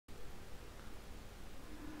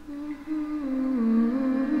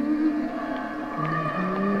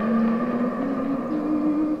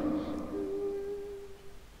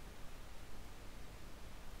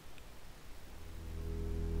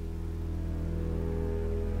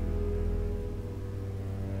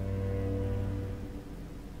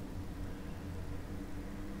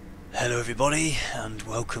Hello everybody, and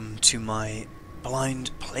welcome to my blind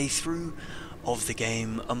playthrough of the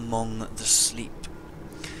game Among the Sleep.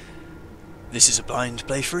 This is a blind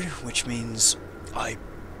playthrough, which means I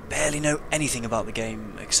barely know anything about the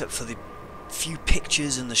game except for the few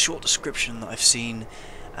pictures and the short description that I've seen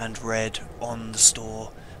and read on the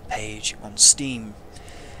store page on Steam.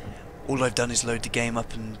 All I've done is load the game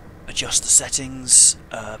up and adjust the settings,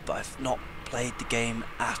 but I've not played the game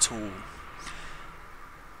at all.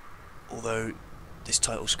 Although this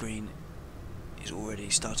title screen is already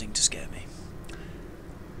starting to scare me.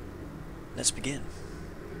 Let's begin.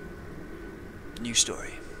 New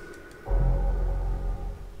story.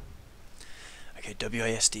 Okay,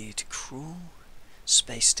 WASD to crawl,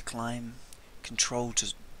 space to climb, control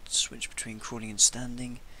to switch between crawling and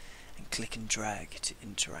standing, and click and drag to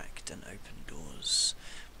interact and open doors.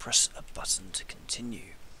 Press a button to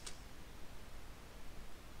continue.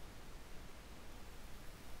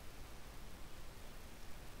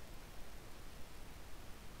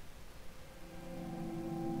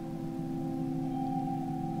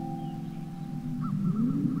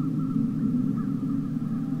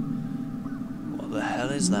 What the hell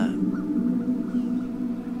is that?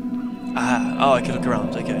 Ah, oh, I can look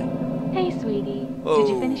around, okay. Hey, sweetie. Whoa. Did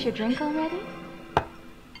you finish your drink already?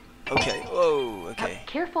 Okay, whoa, okay.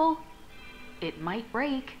 Careful. It might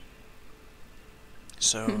break.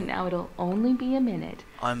 So, Now it'll only be a minute.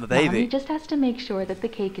 I'm a Mommy baby. just has to make sure that the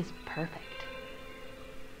cake is perfect.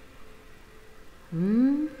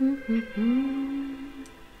 Mm-hmm.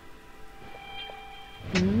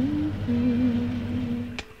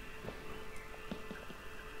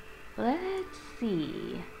 Let's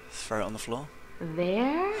see. Throw it on the floor.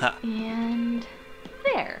 There Ha. and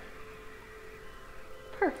there.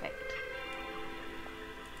 Perfect.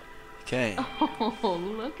 Okay. Oh,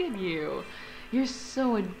 look at you. You're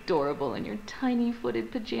so adorable in your tiny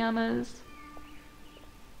footed pajamas.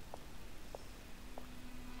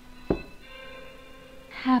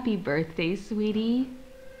 Happy birthday, sweetie.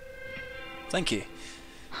 Thank you.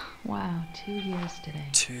 Wow, 2 years today.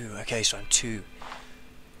 2. Okay, so I'm 2.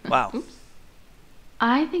 Wow. Oops.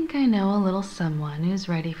 I think I know a little someone who's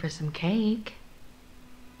ready for some cake.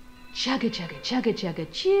 Chugga chugga chugga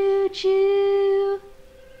chugga choo choo.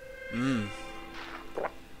 Mmm.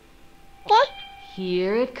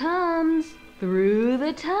 Here it comes through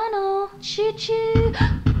the tunnel. Choo choo.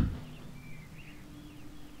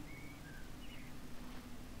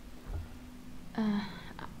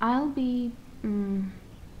 I'll be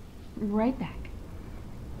right back.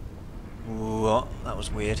 What? That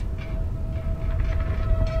was weird.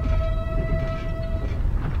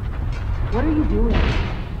 What are you doing?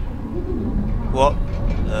 What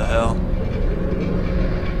the hell?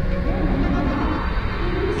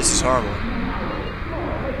 This is horrible.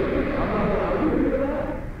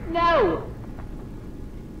 No!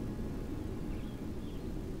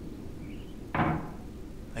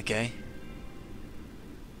 Okay.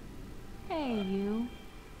 Hey, you.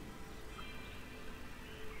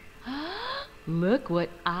 Look what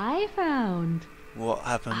I found. What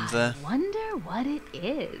happened there? I wonder what it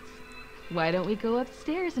is. Why don't we go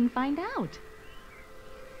upstairs and find out?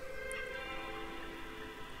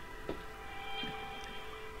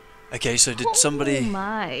 Okay, so did somebody... Oh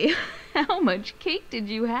my. How much cake did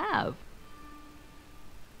you have?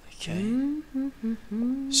 Okay.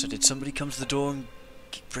 So did somebody come to the door and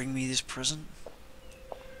bring me this present?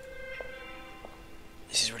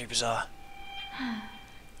 This is really bizarre.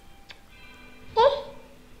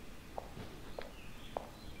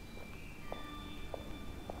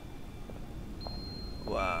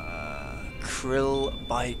 Wow. Krill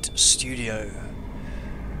Bite Studio.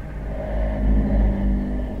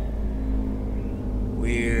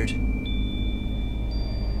 Weird.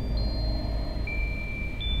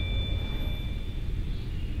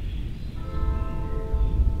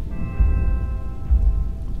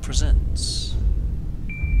 Presents.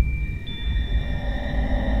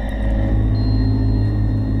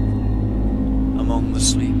 Among the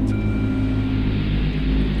Sleep.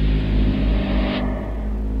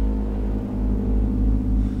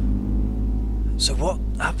 So what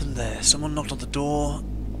happened there? Someone knocked on the door.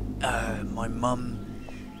 My mum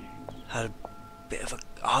had a bit of an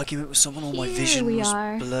argument with someone, or my vision Here we was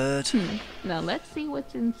are. blurred. Now let's see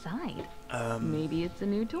what's inside. Maybe it's a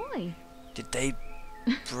new toy. Did they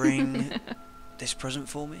bring this present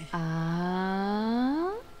for me?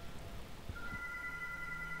 Ah.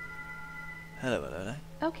 Hello, hello, hello.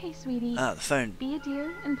 Okay, sweetie. Ah, the phone. Be a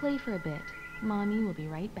dear and play for a bit. Mommy will be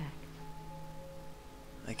right back.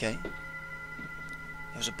 Okay.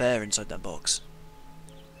 There was a bear inside that box.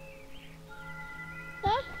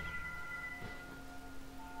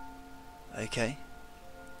 Okay.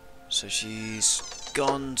 So she's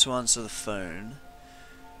gone to answer the phone.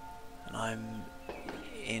 And I'm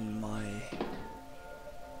in my...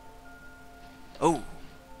 Oh!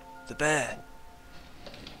 The bear!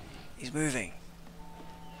 He's moving.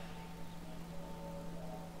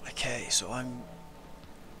 Okay, so I'm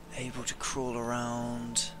able to crawl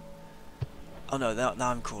around. Oh no, now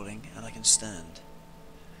I'm crawling and I can stand.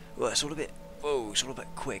 Well, it's all a bit... Whoa, it's all a bit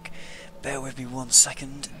quick. Bear with me 1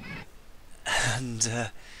 second. And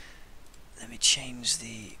let me change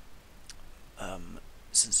the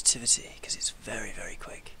sensitivity, because it's very, very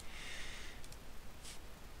quick.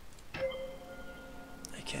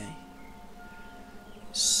 Okay.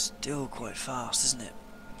 Still quite fast, isn't it?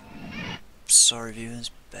 Sorry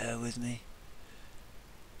viewers, bear with me.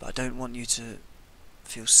 But I don't want you to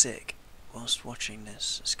feel sick whilst watching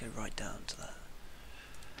this. Let's go right down to that.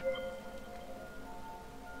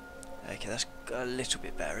 Okay, that's a little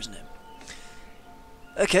bit better, isn't it?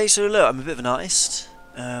 Okay, so look, I'm a bit of an artist.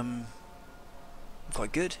 I'm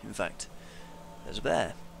quite good, in fact. There's a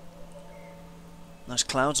bear. Nice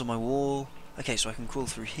clouds on my wall. Okay, so I can crawl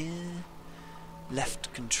through here.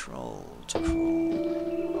 Left control to crawl.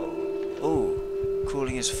 Oh,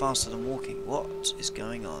 crawling is faster than walking. What is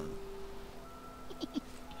going on?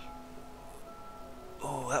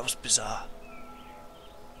 Oh, that was bizarre.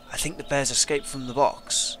 I think the bear's escaped from the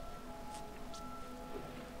box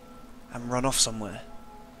and run off somewhere.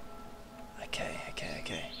 Okay.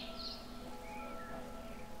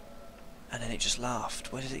 And then it just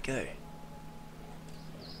laughed. Where did it go?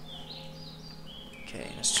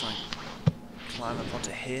 Okay, let's try and climb up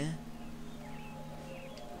onto here.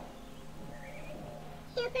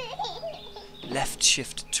 Left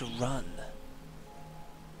shift to run.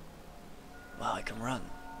 Wow, I can run.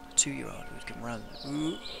 A 2-year-old who can run.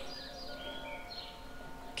 Ooh.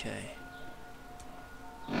 Okay.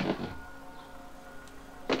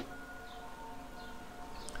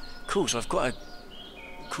 Cool, so I've got a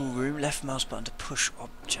cool room. Left mouse button to push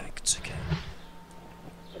objects. Okay.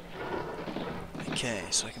 Okay,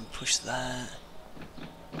 so I can push that.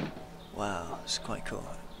 Wow, it's quite cool.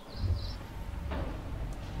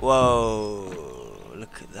 Whoa,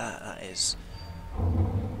 look at that. That is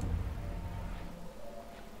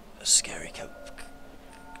a scary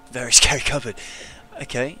very scary cupboard.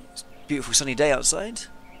 Okay, it's a beautiful sunny day outside.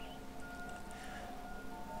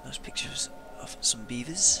 Nice pictures of some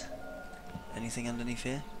beavers. Anything underneath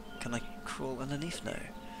here? Can I crawl underneath? No.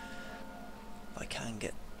 But I can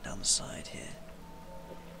get down the side here.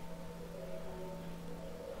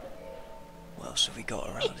 What else have we got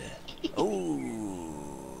around here? Oh!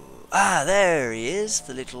 Ah, there he is,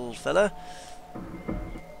 the little fella.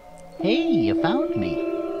 Hey, you found me.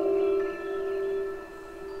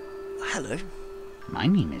 Hello. My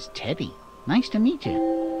name is Teddy. Nice to meet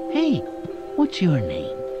you. Hey, what's your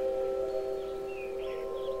name?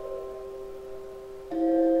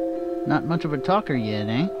 Not much of a talker yet,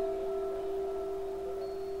 eh?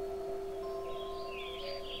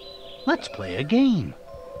 Let's play a game.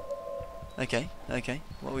 Okay.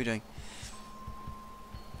 What are we doing?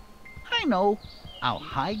 I know. I'll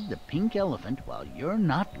hide the pink elephant while you're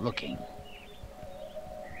not looking.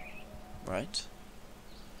 Right.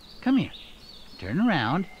 Come here. Turn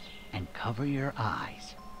around and cover your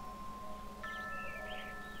eyes.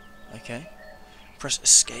 Okay. Press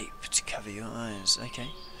escape to cover your eyes. Okay.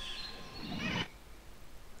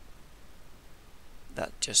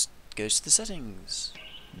 That just goes to the settings.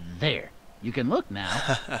 There. You can look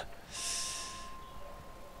now.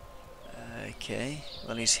 Okay.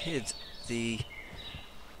 Well, he's hid the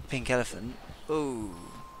pink elephant. Oh.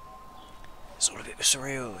 It's all a bit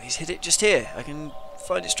surreal. He's hid it just here. I can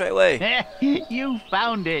find it straight away. You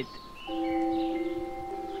found it.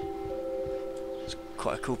 It's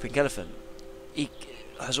quite a cool pink elephant. He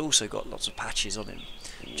has also got lots of patches on him.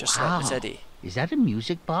 Just like the Teddy. Is that a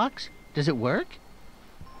music box? Does it work?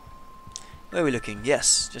 Where are we looking?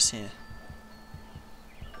 Yes, just here.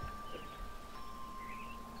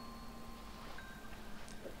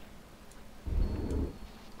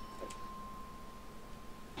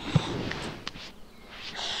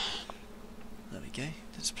 There we go.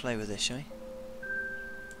 Let's play with this, shall we?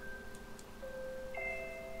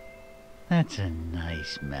 That's a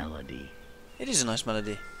nice melody. It is a nice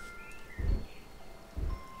melody.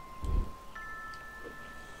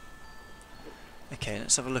 Okay,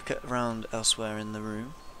 let's have a look at around elsewhere in the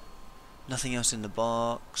room. Nothing else in the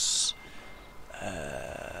box.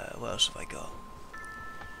 What else have I got?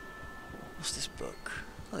 What's this book?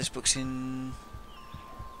 Oh, this book's in...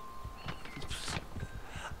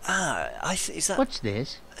 is that What's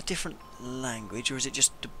this? a different language, or is it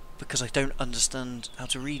just because I don't understand how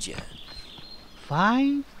to read yet?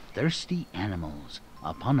 5 thirsty animals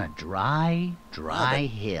upon a dry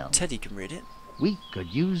hill. Teddy can read it. We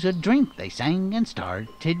could use a drink, they sang, and started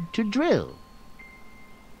to drill.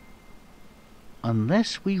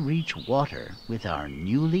 Unless we reach water with our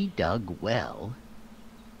newly dug well,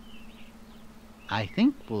 I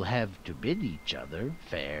think we'll have to bid each other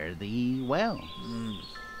fare thee well.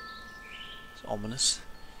 It's ominous.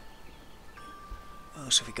 What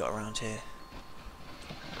else have we got around here?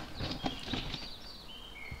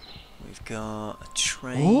 We've got a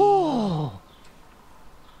train. Oh!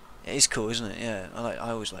 It's cool, isn't it? Yeah, I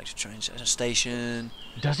always like to trains. A station.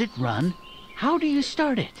 Does it run? How do you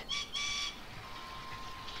start it?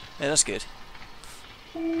 Yeah, that's good.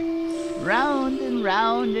 Round and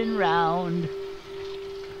round and round.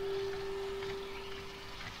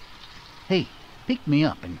 Hey, pick me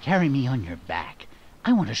up and carry me on your back.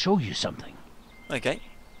 I want to show you something. Okay.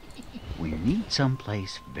 We need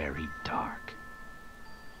someplace very dark.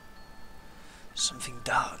 Something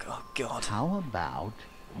dark. Oh God. How about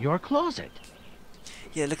your closet?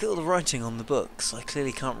 Yeah, look at all the writing on the books. I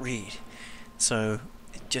clearly can't read, so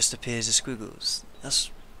it just appears as squiggles. That's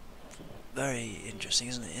very interesting,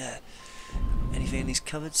 isn't it? Yeah. Anything in these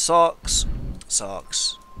cupboards? Socks.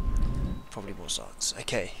 Socks. Probably more socks.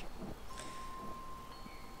 Okay.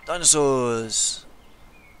 Dinosaurs.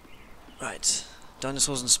 Right.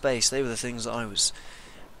 Dinosaurs in space. They were the things that I was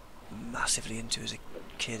massively into as a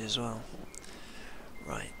kid as well.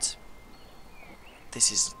 Right.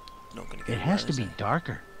 This is not going to go It has well, to is be it?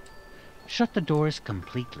 darker. Shut the doors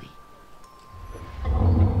completely.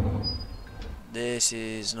 This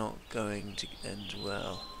is not going to end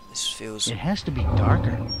well. This feels... It has to be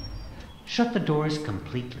darker. Shut the doors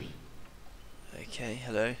completely. Okay,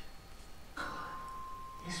 hello.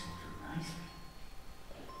 This will do nicely.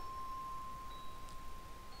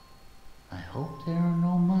 I hope there are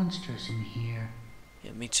no monsters in here.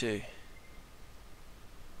 Yeah, me too.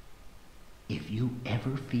 If you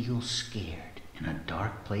ever feel scared in a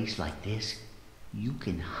dark place like this, you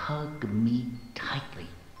can hug me tightly.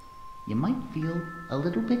 You might feel a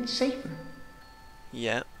little bit safer.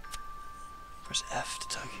 Yeah. Press F to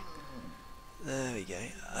tug. There we go.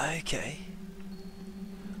 Okay.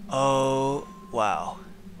 Oh, wow.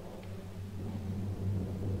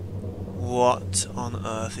 What on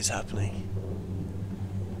earth is happening?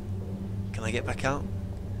 Can I get back out?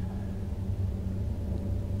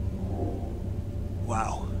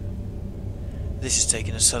 Wow. This is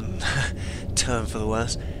taking a sudden turn for the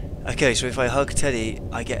worse. Okay, so if I hug Teddy,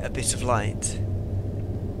 I get a bit of light.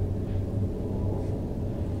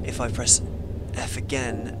 If I press F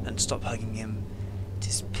again and stop hugging him, it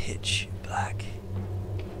is pitch black.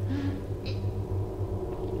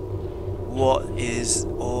 What is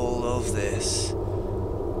all of this?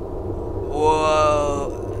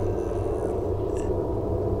 Whoa!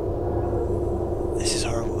 This is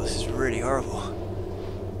horrible. This is really horrible.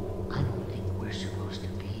 I don't think we're supposed to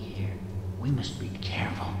be here. We must be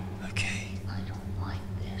careful. Okay. I don't like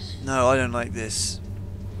this. No, I don't like this.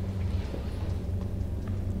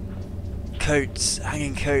 Coats,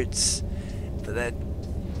 hanging coats. But then,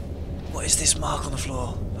 what is this mark on the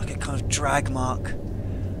floor? Like a kind of drag mark.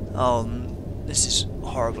 Oh, this is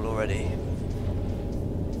horrible already.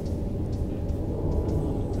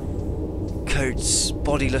 Coats,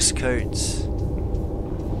 bodiless coats.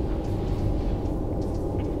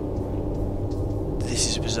 This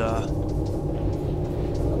is bizarre.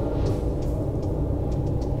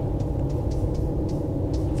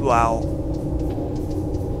 Wow.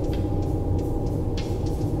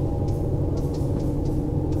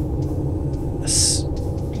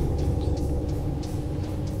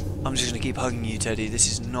 I'm just going to keep hugging you, Teddy. This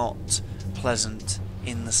is not pleasant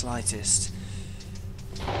in the slightest.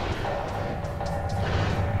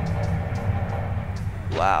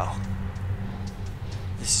 Wow.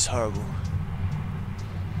 This is horrible.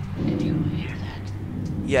 Did you hear that?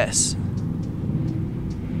 Yes.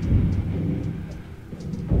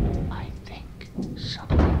 I think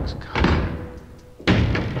something's coming.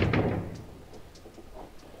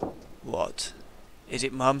 What? Is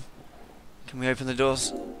it Mum? Can we open the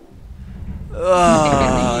doors?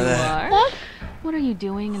 Oh, There you are. What are you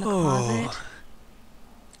doing in the closet?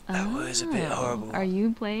 That was a bit horrible. Are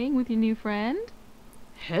you playing with your new friend?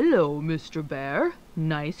 Hello, Mr. Bear.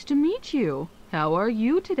 Nice to meet you. How are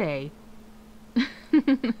you today?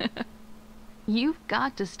 You've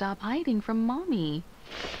got to stop hiding from Mommy.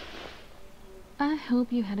 I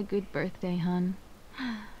hope you had a good birthday, hun.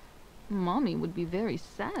 Mommy would be very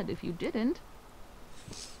sad if you didn't.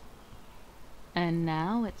 And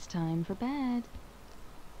now it's time for bed.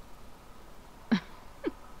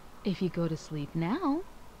 If you go to sleep now,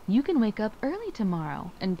 You can wake up early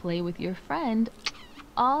tomorrow and play with your friend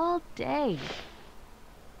all day.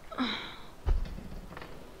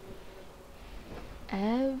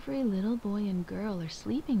 Every little boy and girl are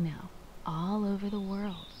sleeping now, all over the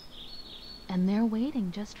world. And they're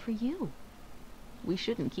waiting just for you. We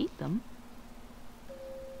shouldn't keep them.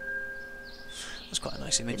 That's quite a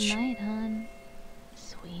nice image. Good night, hon.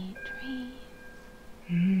 Sweet dreams.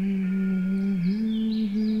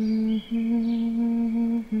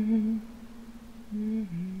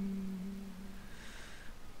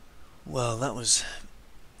 Well, that was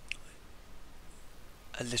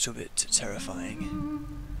a little bit terrifying.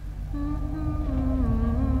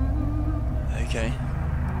 Okay.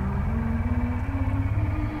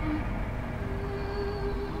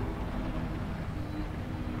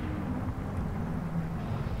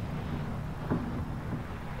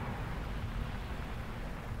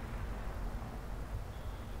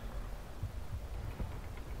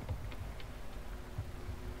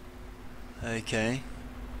 Okay.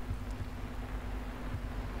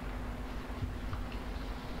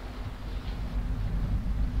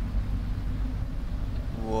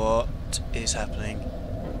 What is happening?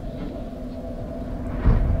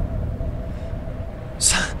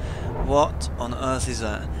 What on earth is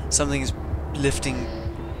that? Something is lifting...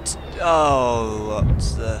 Oh, what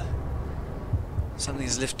the... Something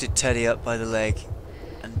has lifted Teddy up by the leg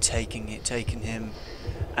and taking him,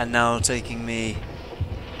 and now taking me.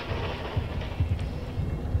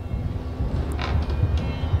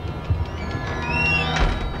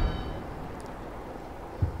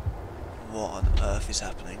 What on earth is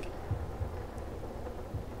happening?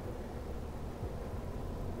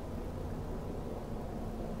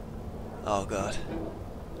 Oh God.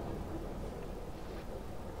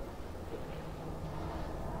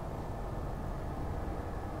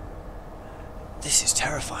 This is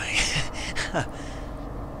terrifying.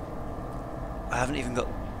 I haven't even got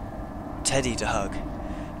Teddy to hug.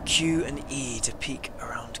 Q and E to peek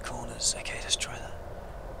around corners. Okay, let's try that.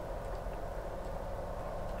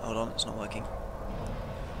 Hold on, it's not working.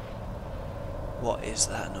 What is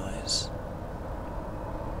that noise?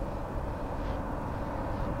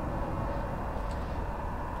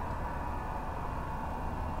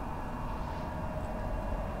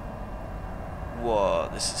 Whoa,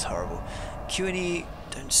 this is horrible. Q and E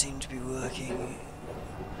don't seem to be working.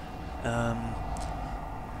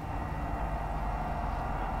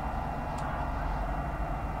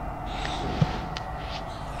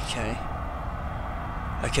 Okay.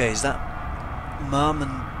 Okay, is that Mum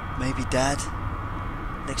and maybe Dad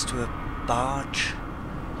next to a barge?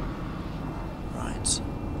 Right.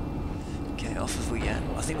 Okay, off of we get.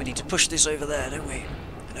 I think we need to push this over there, don't we?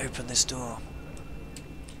 And open this door.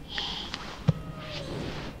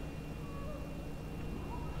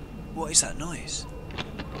 What is that noise?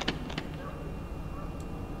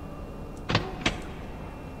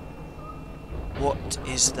 What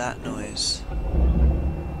is that noise?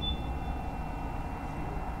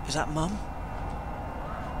 Is that Mum?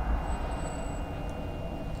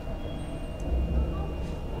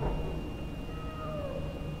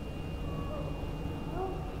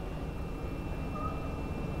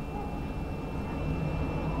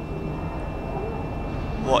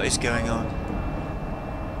 What is going on?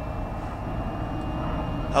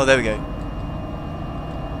 Oh, there we go.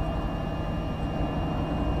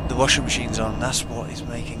 The washing machine's on, that's what is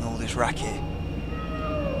making all this racket.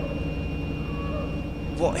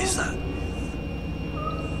 What is that?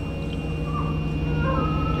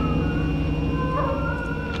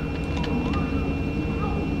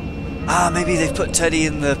 Ah, maybe they've put Teddy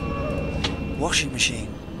in the washing machine.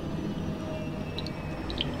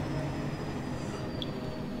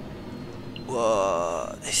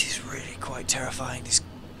 Whoa, this is really quite terrifying this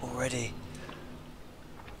already.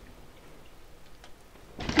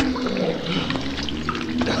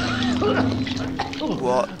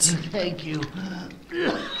 What? Thank you.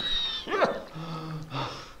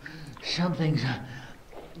 Something's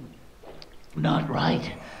not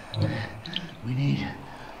right. We need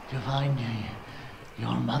to find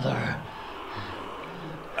your mother.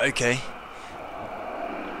 Okay.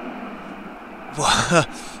 What?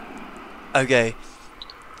 Okay.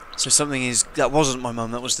 So something is... That wasn't my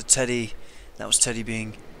mum, that was the Teddy... That was Teddy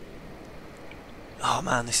being... Oh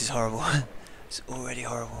man, this is horrible. It's already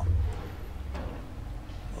horrible.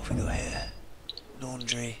 What have we got here?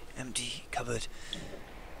 Laundry, empty cupboard.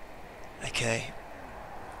 Okay.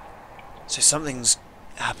 So something's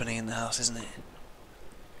happening in the house, isn't it?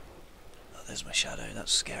 Oh, there's my shadow.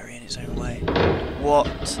 That's scary in its own way.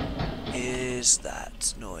 What is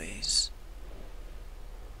that noise?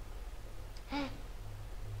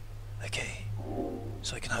 Okay.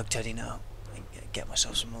 So I can hug Teddy now and get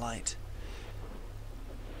myself some light.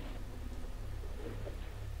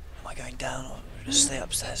 Am I going down, or just stay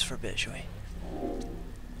upstairs for a bit, shall we?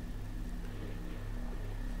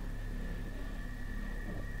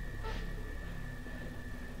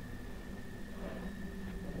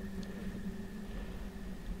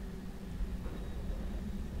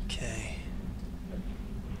 Okay.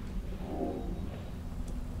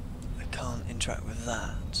 I can't interact with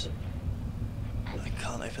that. I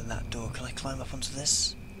can't open that door. Can I climb up onto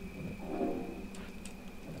this?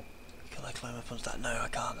 Can I climb up onto that? No, I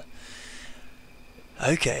can't.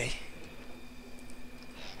 Okay.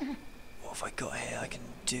 What have I got here I can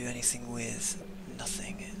do anything with?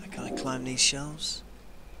 Nothing. Can I climb these shelves?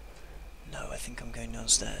 No, I think I'm going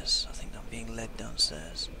downstairs. I think I'm being led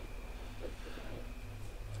downstairs.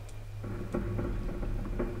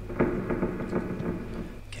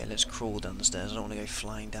 Okay, let's crawl down the stairs. I don't want to go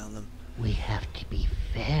flying down them. We have to be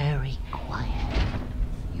very quiet.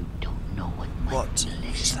 You don't know what might What be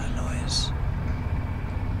is that noise?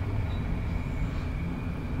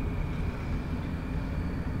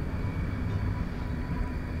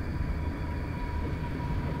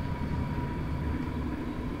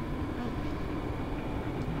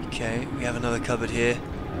 Okay, we have another cupboard here.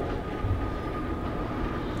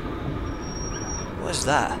 What is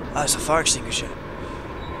that? Oh, it's a fire extinguisher.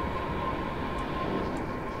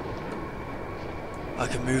 I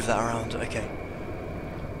can move that around, okay.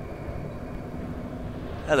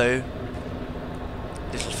 Hello,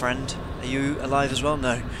 little friend. Are you alive as well?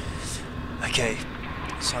 No. Okay,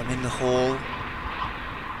 so I'm in the hall.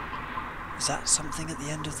 Is that something at the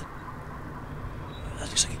end of the... That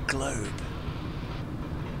looks like a globe.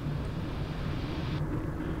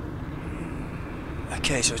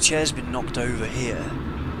 Okay, so a chair's been knocked over here.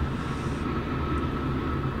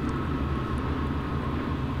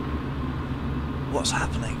 What's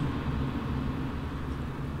happening?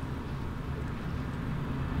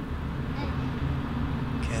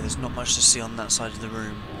 Okay, there's not much to see on that side of the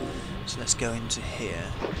room. So let's go into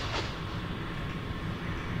here.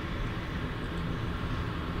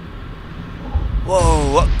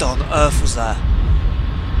 Whoa, what on earth was that?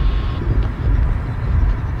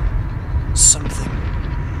 Something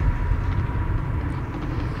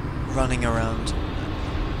running around.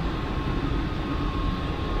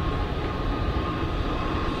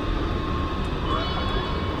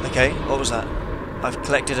 Okay, what was that? I've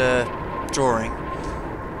collected a drawing.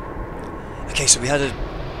 Okay, so we had a...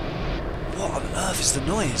 What on earth is the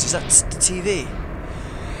noise? Is that the TV?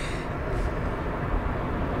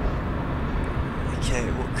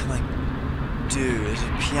 Okay, what can I do? There's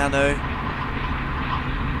a piano.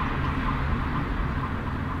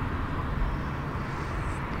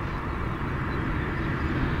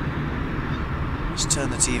 Let's turn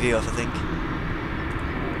the TV off, I think.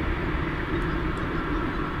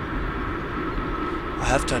 I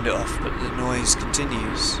have turned it off, but the noise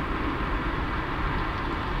continues.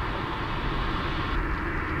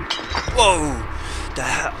 Whoa! The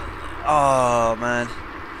hell? Oh, man.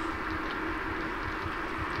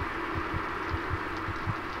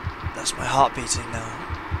 That's my heart beating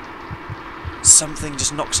now. Something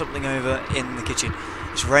just knocked something over in the kitchen.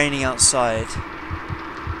 It's raining outside.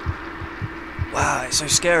 Wow, it's so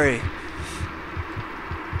scary.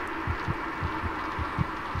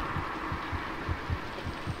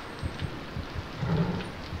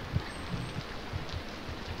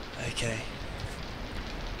 Okay.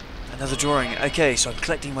 Another drawing. Okay, so I'm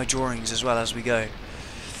collecting my drawings as well as we go.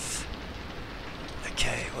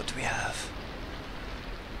 Okay, what do we have?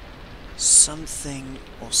 Something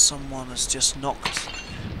or someone has just knocked.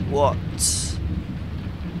 What? It's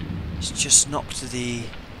just knocked the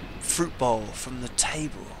fruit bowl from the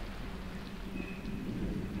table.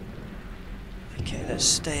 Okay, let's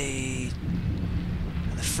stay...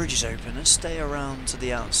 The fridge is open. Let's stay around to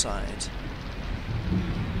the outside.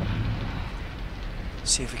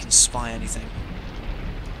 See if we can spy anything.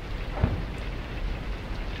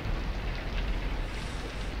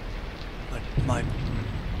 My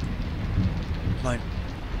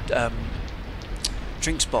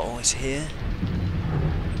drinks bottle is here.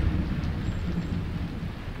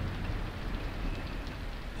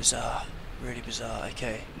 Bizarre, really bizarre.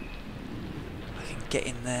 Okay, I can get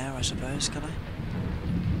in there, I suppose. Can I?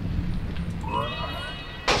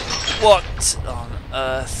 What on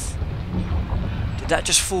earth? Did that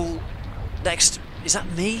just fall next? Is that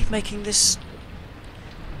me making this?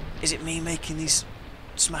 Is it me making these,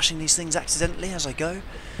 smashing these things accidentally as I go,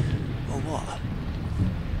 or what?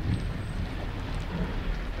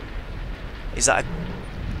 Is that a...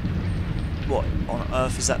 What on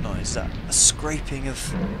earth is that noise? Is that a scraping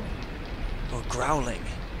of Or growling.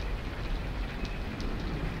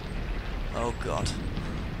 Oh god.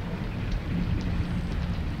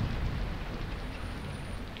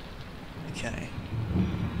 Okay.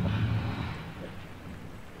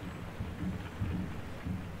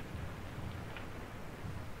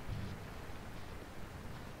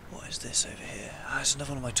 What is this over here? Ah, there's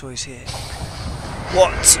another one of my toys here.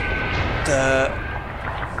 What the...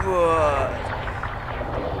 What?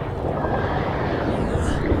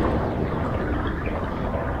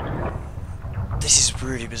 This is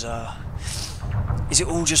really bizarre. Is it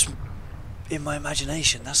all just in my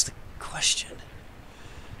imagination? That's the question.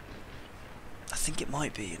 I think it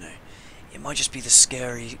might be, you know. It might just be the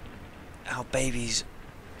scary... how babies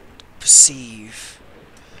perceive...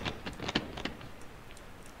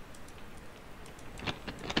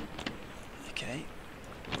 Okay.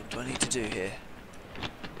 What do I need to do here?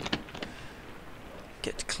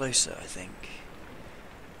 Get closer, I think.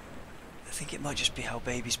 I think it might just be how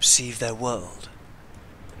babies perceive their world.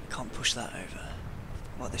 I can't push that over.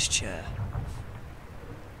 What about this chair?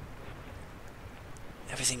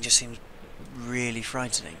 Everything just seems really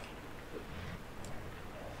frightening.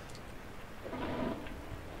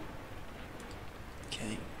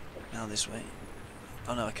 Okay, now this way.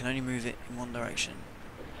 Oh no, I can only move it in one direction.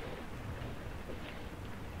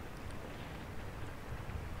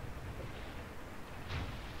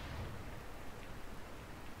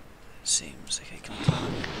 Seems okay. Can I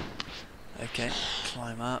climb? Okay,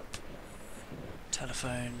 climb up.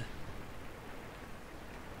 Telephone.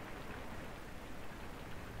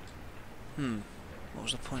 What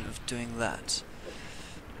was the point of doing that?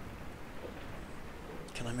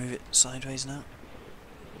 Can I move it sideways now?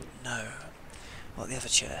 No. What, the other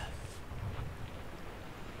chair?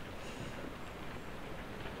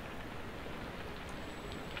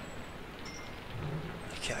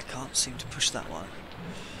 Okay, I can't seem to push that one.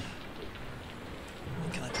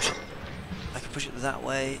 Can I push it? I can push it that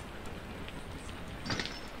way.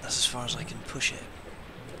 That's as far as I can push it.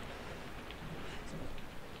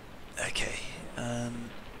 Okay,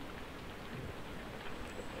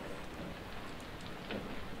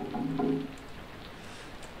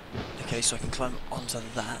 okay, so I can climb onto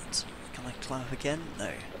that. Can I climb up again? No.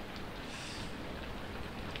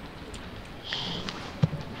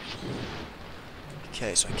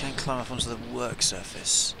 Okay, so I can climb up onto the work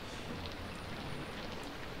surface.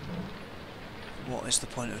 What is the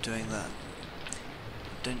point of doing that?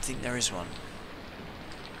 Don't think there is one.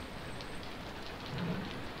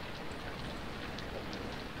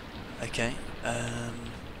 Okay, let's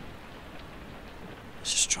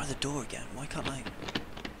just try the door again. Why can't I?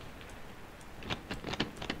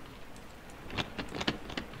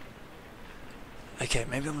 Okay,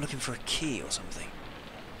 maybe I'm looking for a key or something.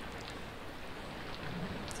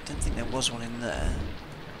 I don't think there was one in there.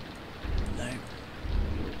 No.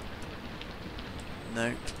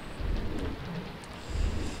 Nope.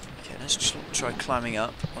 Okay, let's just try climbing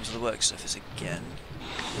up onto the work surface again.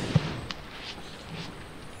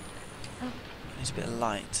 Needs a bit of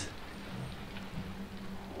light.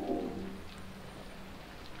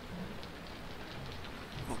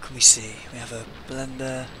 What can we see? We have a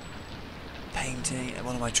blender, painting,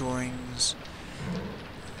 one of my drawings.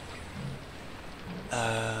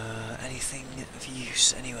 Anything of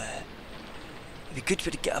use anywhere? It'd be good to be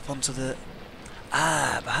able to get up onto the...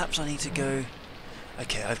 Ah, perhaps I need to go...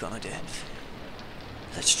 Okay, I've got an idea.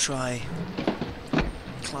 Let's try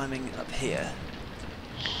climbing up here.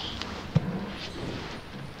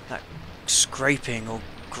 That scraping or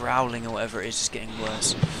growling or whatever it is getting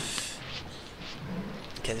worse.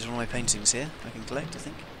 Okay, there's one of my paintings here I can collect, I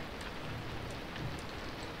think.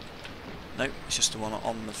 Nope, it's just the one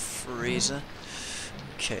on the freezer.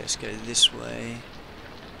 Okay, let's go this way.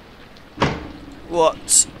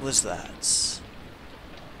 What was that?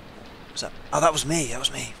 Was that? Oh, that was me. That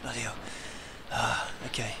was me. Bloody hell. Ah,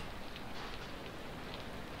 okay.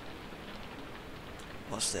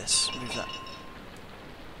 What's this? Move that.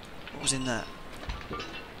 What was in that?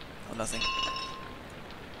 Oh, nothing.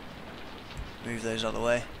 Move those out of the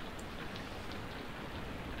way.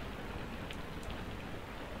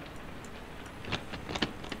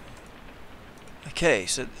 Okay,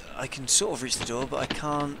 so I can sort of reach the door, but I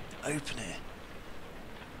can't open it.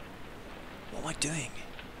 What am I doing?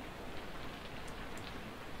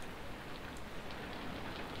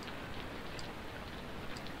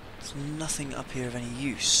 There's nothing up here of any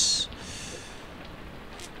use.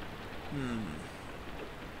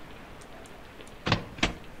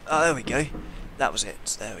 Oh, there we go. That was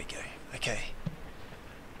it. There we go. Okay.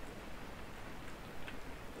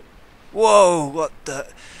 Whoa, what the...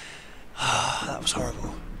 That was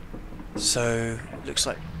horrible. So, looks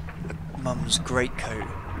like mum's greatcoat.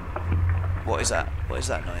 What is that? What is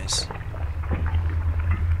that noise?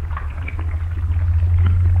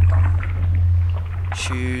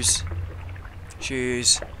 Shoes.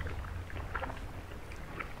 Shoes.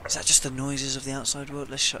 Is that just the noises of the outside world?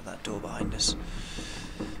 Let's shut that door behind us.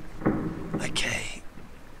 Okay.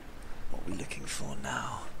 What are we looking for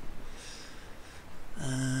now?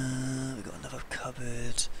 We've got another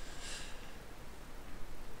cupboard.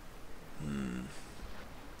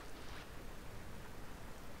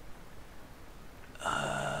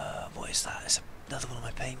 What is that? It's another one of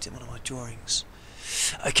my paintings, one of my drawings.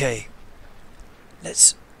 Okay.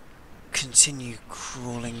 Let's continue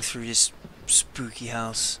crawling through this spooky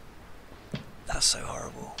house. That's so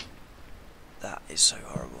horrible. That is so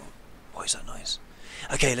horrible. What is that noise?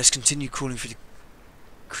 Okay, let's continue crawling through the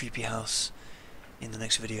creepy house in the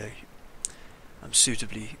next video. I'm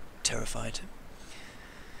suitably terrified.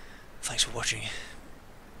 Thanks for watching.